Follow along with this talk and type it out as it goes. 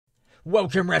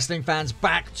Welcome wrestling fans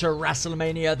back to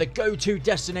WrestleMania, the go-to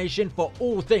destination for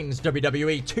all things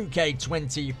WWE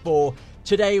 2K24.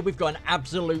 Today we've got an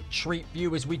absolute treat for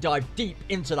you as we dive deep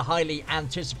into the highly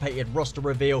anticipated roster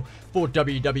reveal for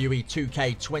WWE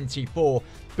 2K24.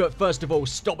 But first of all,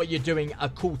 stop what you're doing, a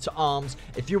call to arms.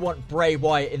 If you want Bray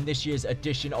Wyatt in this year's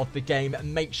edition of the game,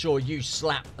 make sure you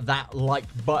slap that like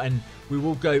button. We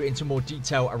will go into more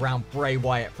detail around Bray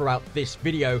Wyatt throughout this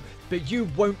video, but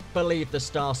you won't believe the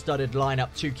star-studded lineup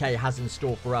 2K has in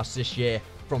store for us this year.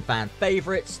 From fan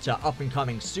favorites to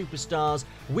up-and-coming superstars,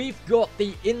 we've got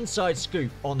the inside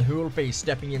scoop on who will be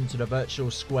stepping into the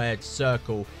virtual squared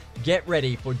circle. Get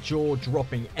ready for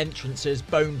jaw-dropping entrances,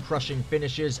 bone-crushing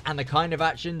finishes, and the kind of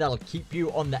action that'll keep you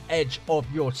on the edge of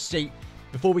your seat.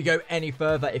 Before we go any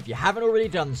further, if you haven't already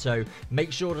done so,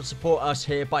 make sure to support us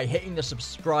here by hitting the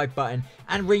subscribe button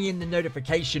and ringing the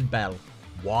notification bell.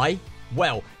 Why?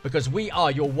 Well, because we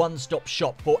are your one-stop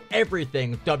shop for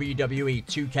everything WWE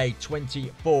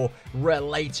 2K24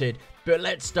 related. But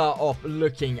let's start off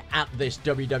looking at this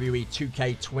WWE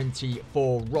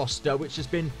 2K24 roster, which has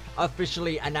been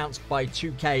officially announced by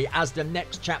 2K as the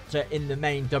next chapter in the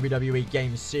main WWE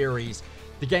game series.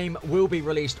 The game will be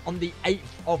released on the 8th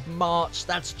of March,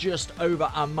 that's just over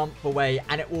a month away,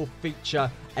 and it will feature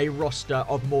a roster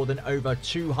of more than over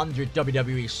 200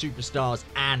 WWE superstars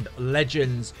and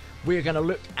legends. We're going to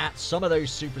look at some of those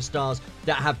superstars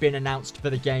that have been announced for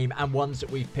the game and ones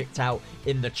that we've picked out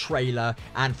in the trailer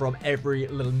and from every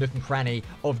little nook and cranny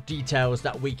of details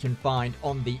that we can find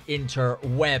on the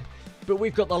interweb. But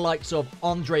we've got the likes of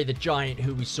Andre the Giant,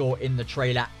 who we saw in the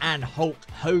trailer, and Hulk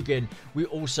Hogan. We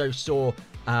also saw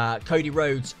Cody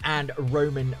Rhodes and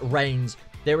Roman Reigns.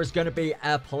 There is going to be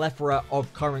a plethora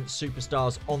of current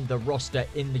superstars on the roster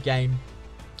in the game.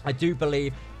 I do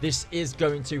believe this is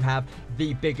going to have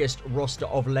the biggest roster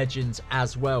of legends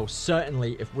as well.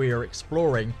 Certainly if we are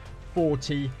exploring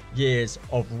 40 years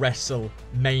of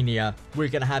WrestleMania. We're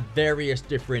going to have various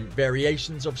different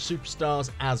variations of superstars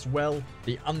as well.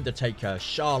 The Undertaker,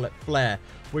 Charlotte Flair.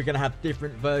 We're going to have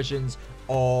different versions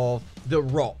of The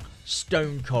Rock,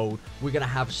 Stone Cold. We're going to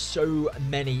have so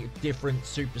many different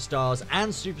superstars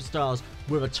and superstars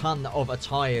with a ton of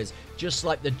attires, just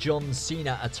like the John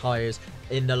Cena attires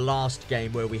in the last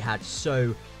game where we had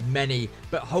so many.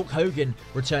 But Hulk Hogan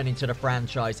returning to the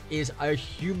franchise is a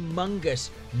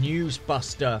humongous news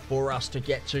buster for us to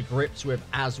get to grips with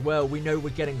as well. We know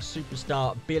we're getting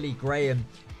superstar Billy Graham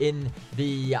in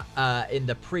the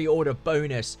pre-order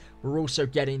bonus. We're also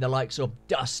getting the likes of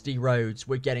Dusty Rhodes.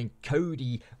 We're getting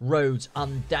Cody Rhodes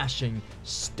undashing.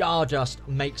 Stardust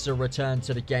makes a return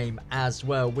to the game as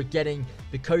well. We're getting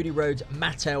the Cody Rhodes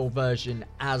Mattel version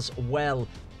as well.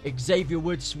 Xavier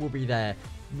Woods will be there.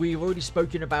 We've already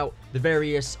spoken about the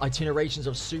various itinerations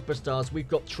of superstars. We've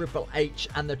got Triple H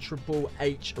and the Triple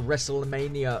H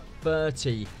WrestleMania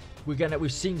 30.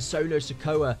 We've seen Solo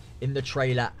Sikoa in the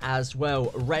trailer as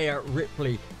well. Rhea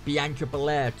Ripley, Bianca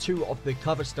Belair, two of the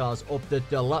cover stars of the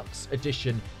deluxe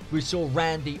edition. We saw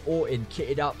Randy Orton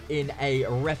kitted up in a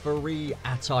referee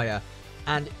attire.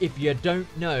 And if you don't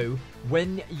know,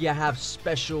 when you have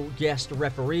special guest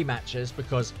referee matches,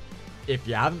 because if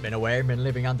you haven't been aware and been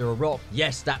living under a rock,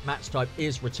 yes, that match type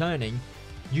is returning.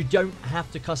 You don't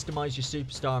have to customize your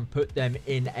superstar and put them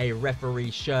in a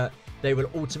referee shirt. They will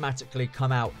automatically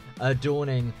come out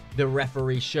adorning the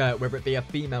referee shirt, whether it be a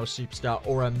female superstar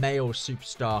or a male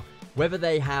superstar. Whether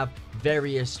they have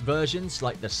various versions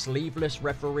like the sleeveless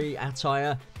referee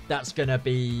attire, that's going to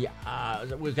be,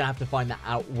 we're going to have to find that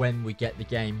out when we get the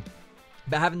game.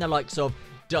 But having the likes of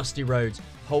Dusty Rhodes,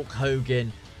 Hulk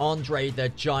Hogan, Andre the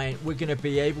Giant, we're going to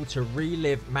be able to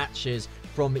relive matches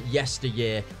from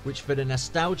yesteryear, which for the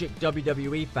nostalgic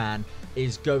WWE fan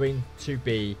is going to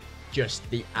be just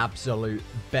the absolute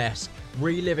best.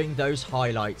 Reliving those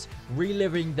highlights,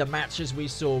 reliving the matches we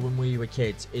saw when we were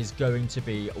kids is going to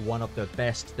be one of the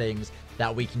best things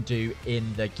that we can do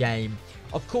in the game.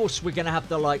 Of course, we're going to have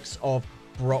the likes of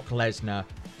Brock Lesnar,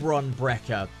 Bron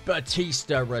Breakker,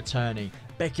 Batista returning.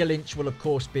 Becky Lynch will of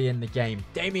course be in the game.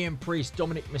 Damian Priest,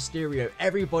 Dominic Mysterio,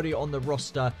 everybody on the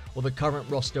roster or the current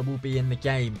roster will be in the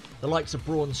game. The likes of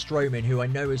Braun Strowman, who I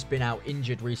know has been out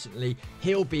injured recently,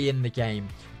 he'll be in the game.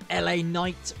 LA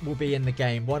Knight will be in the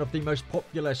game, one of the most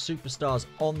popular superstars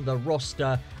on the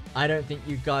roster. I don't think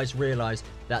you guys realize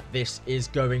that this is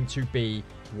going to be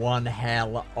one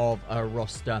hell of a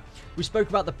roster. We spoke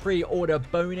about the pre-order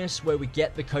bonus where we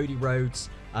get the Cody Rhodes,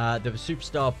 the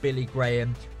superstar Billy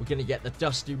Graham. We're going to get the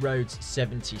Dusty Rhodes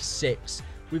 76.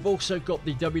 We've also got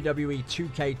the WWE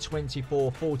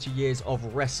 2K24 40 Years of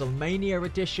WrestleMania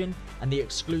edition and the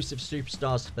exclusive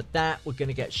superstars for that. We're going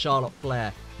to get Charlotte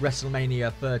Flair,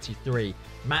 WrestleMania 33,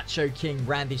 Macho King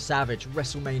Randy Savage,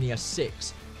 WrestleMania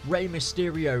 6, Rey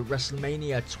Mysterio,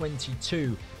 WrestleMania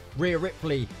 22, Rhea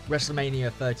Ripley,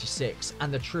 WrestleMania 36,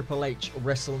 and the Triple H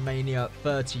WrestleMania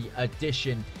 30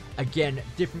 edition. Again,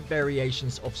 different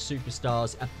variations of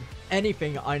superstars.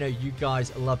 Anything I know you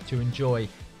guys love to enjoy.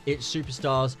 It's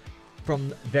superstars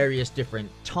from various different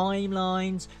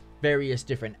timelines, various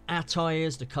different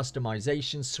attires. The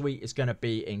customization suite is going to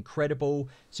be incredible.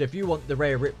 So if you want the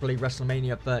Rhea Ripley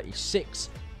WrestleMania 36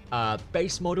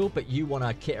 base model, but you want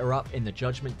to kit her up in the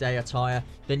Judgment Day attire,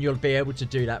 then you'll be able to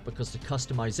do that because the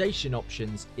customization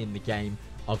options in the game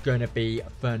are going to be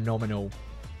phenomenal.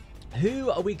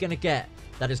 Who are we going to get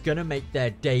that is going to make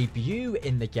their debut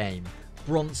in the game?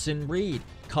 Bronson Reed,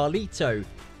 Carlito.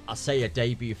 I say a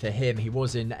debut for him. He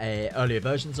was in earlier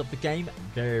versions of the game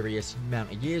various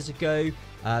amount of years ago,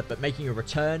 but making a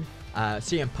return.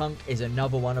 CM Punk is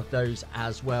another one of those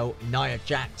as well. Nia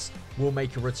Jax will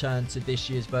make a return to this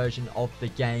year's version of the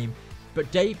game. But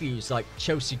debuts like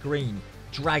Chelsea Green,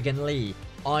 Dragon Lee,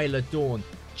 Isla Dawn,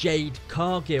 Jade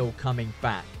Cargill coming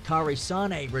back, Kairi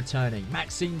Sane returning,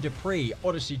 Maxine Dupree,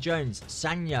 Odyssey Jones,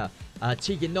 Sanya,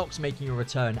 Tegan Nox making a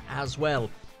return as well.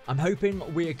 I'm hoping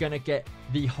we're going to get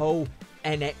the whole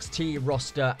NXT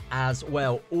roster as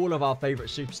well. All of our favorite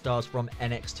superstars from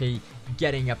NXT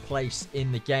getting a place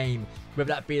in the game. Whether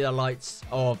that be the likes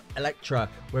of Elektra,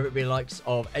 whether it be the likes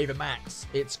of Ava Max.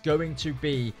 It's going to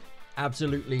be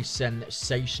absolutely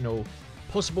sensational.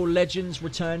 Possible legends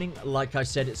returning. Like I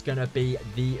said, it's going to be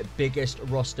the biggest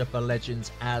roster for legends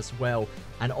as well.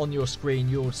 And on your screen,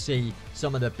 you'll see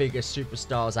some of the biggest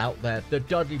superstars out there. The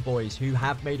Dudley Boys, who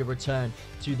have made a return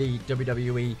to the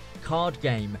WWE card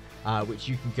game, which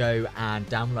you can go and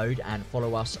download and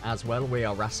follow us as well. We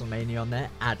are WrestleMania on there.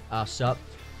 Add us up.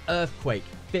 Earthquake,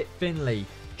 Fit Finlay,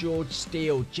 George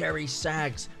Steele, Jerry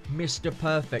Saggs, Mr.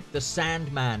 Perfect, The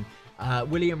Sandman,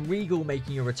 William Regal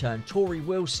making a return, Tori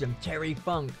Wilson, Terry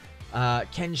Funk,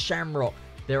 Ken Shamrock.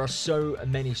 There are so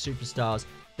many superstars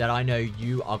that I know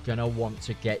you are going to want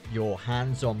to get your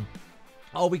hands on.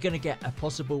 Are we going to get a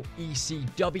possible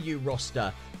ECW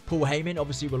roster? Paul Heyman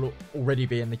obviously will already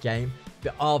be in the game. The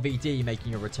RVD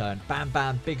making a return. Bam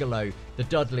Bam Bigelow, the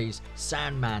Dudleys,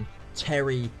 Sandman,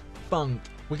 Terry Funk.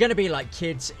 We're going to be like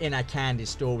kids in a candy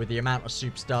store with the amount of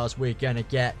superstars we're going to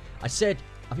get. I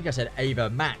think I said Ava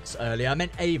Max earlier. I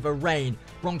meant Ava Rain,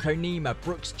 Bronco Nima,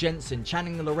 Brooks Jensen,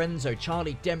 Channing Lorenzo,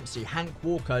 Charlie Dempsey, Hank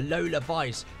Walker, Lola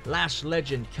Vice, Lash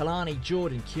Legend, Kalani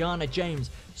Jordan, Kiana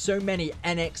James. So many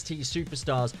NXT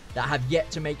superstars that have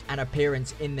yet to make an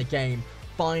appearance in the game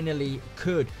finally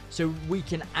could. So we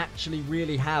can actually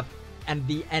really have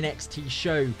the NXT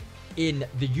show in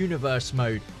the universe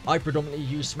mode. I predominantly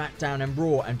use SmackDown and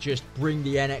Raw and just bring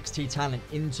the NXT talent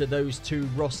into those two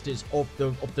rosters of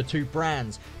the two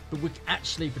brands. But we're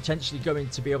actually potentially going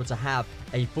to be able to have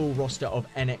a full roster of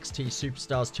NXT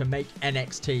superstars to make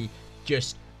NXT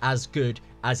just as good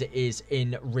as it is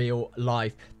in real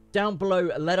life. Down below,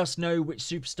 let us know which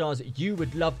superstars you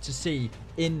would love to see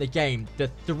in the game. The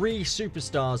 3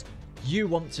 superstars you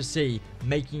want to see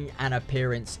making an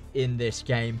appearance in this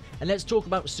game. And let's talk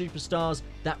about superstars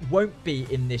that won't be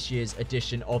in this year's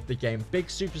edition of the game. Big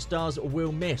superstars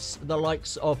will miss. The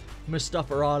likes of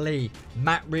Mustafa Ali,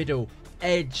 Matt Riddle,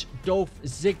 Edge, Dolph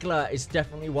Ziggler is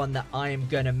definitely one that I am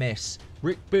going to miss.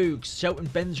 Rick Boogs, Shelton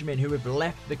Benjamin, who have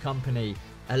left the company,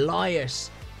 Elias,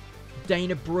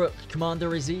 Dana Brooke,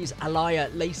 Commander Aziz,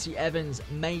 Aliyah, Lacey Evans,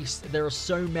 Mace. There are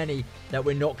so many that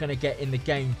we're not going to get in the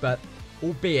game, but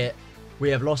albeit we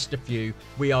have lost a few,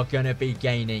 we are going to be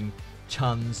gaining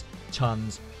tons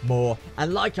more.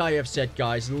 And like I have said,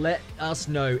 guys, let us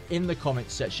know in the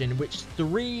comments section which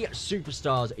 3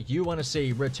 superstars you want to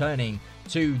see returning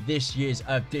to this year's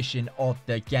edition of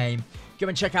the game. Go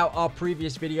and check out our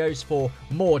previous videos for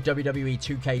more WWE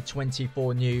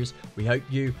 2K24 news. We hope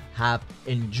you have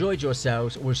enjoyed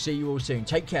yourselves. We'll see you all soon.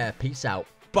 Take care. Peace out.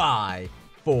 Bye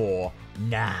for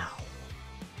now.